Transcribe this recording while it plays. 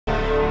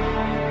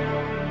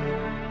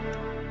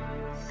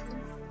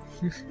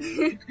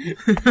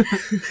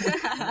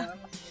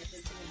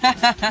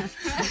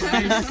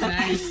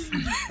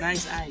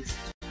Nice eyes.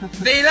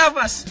 They love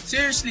us!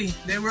 Seriously,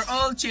 they were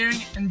all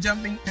cheering and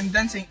jumping and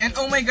dancing, and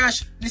oh my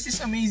gosh, this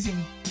is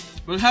amazing!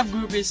 We'll have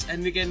groupies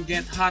and we can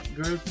get hot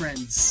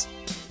girlfriends.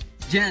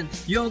 Jen,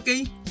 you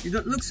okay? You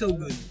don't look so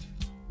good.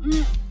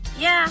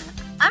 Yeah,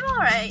 I'm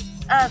alright.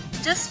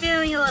 Just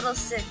feeling a little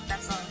sick,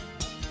 that's all.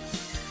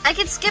 I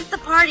could skip the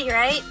party,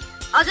 right?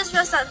 I'll just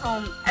rest at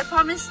home. I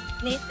promised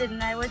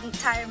Nathan I wouldn't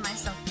tire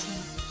myself too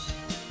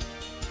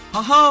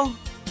much. Oh,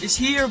 is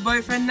he your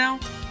boyfriend now?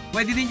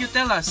 Why didn't you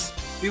tell us?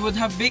 We would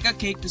have baked a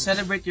cake to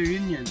celebrate your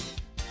union.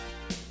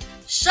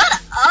 Shut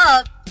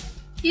up!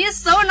 He is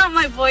so not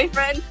my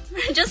boyfriend.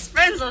 We're just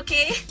friends,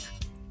 okay?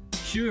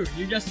 Sure,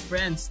 you're just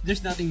friends.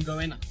 There's nothing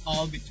going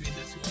on between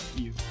the two of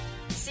you.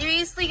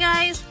 Seriously,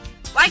 guys?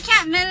 Why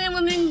can't men and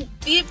women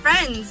be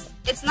friends?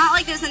 It's not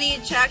like there's any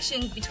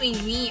attraction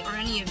between me or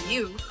any of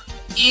you.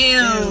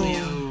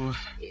 Ew.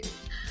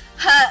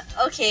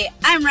 Okay,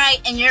 I'm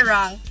right and you're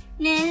wrong.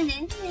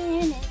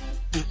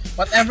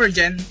 Whatever,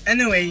 Jen.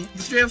 Anyway,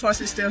 the three of us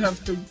still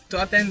have to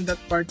attend that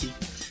party.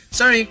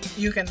 Sorry,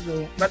 you can't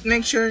go, but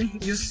make sure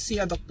you see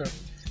a doctor.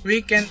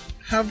 We can't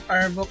have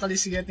our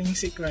vocalist getting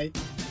sick, right?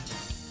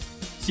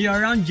 See you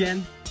around,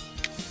 Jen.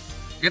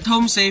 Get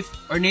home safe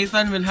or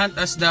Nathan will hunt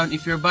us down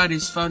if your body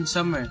is found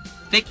somewhere.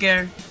 Take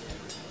care.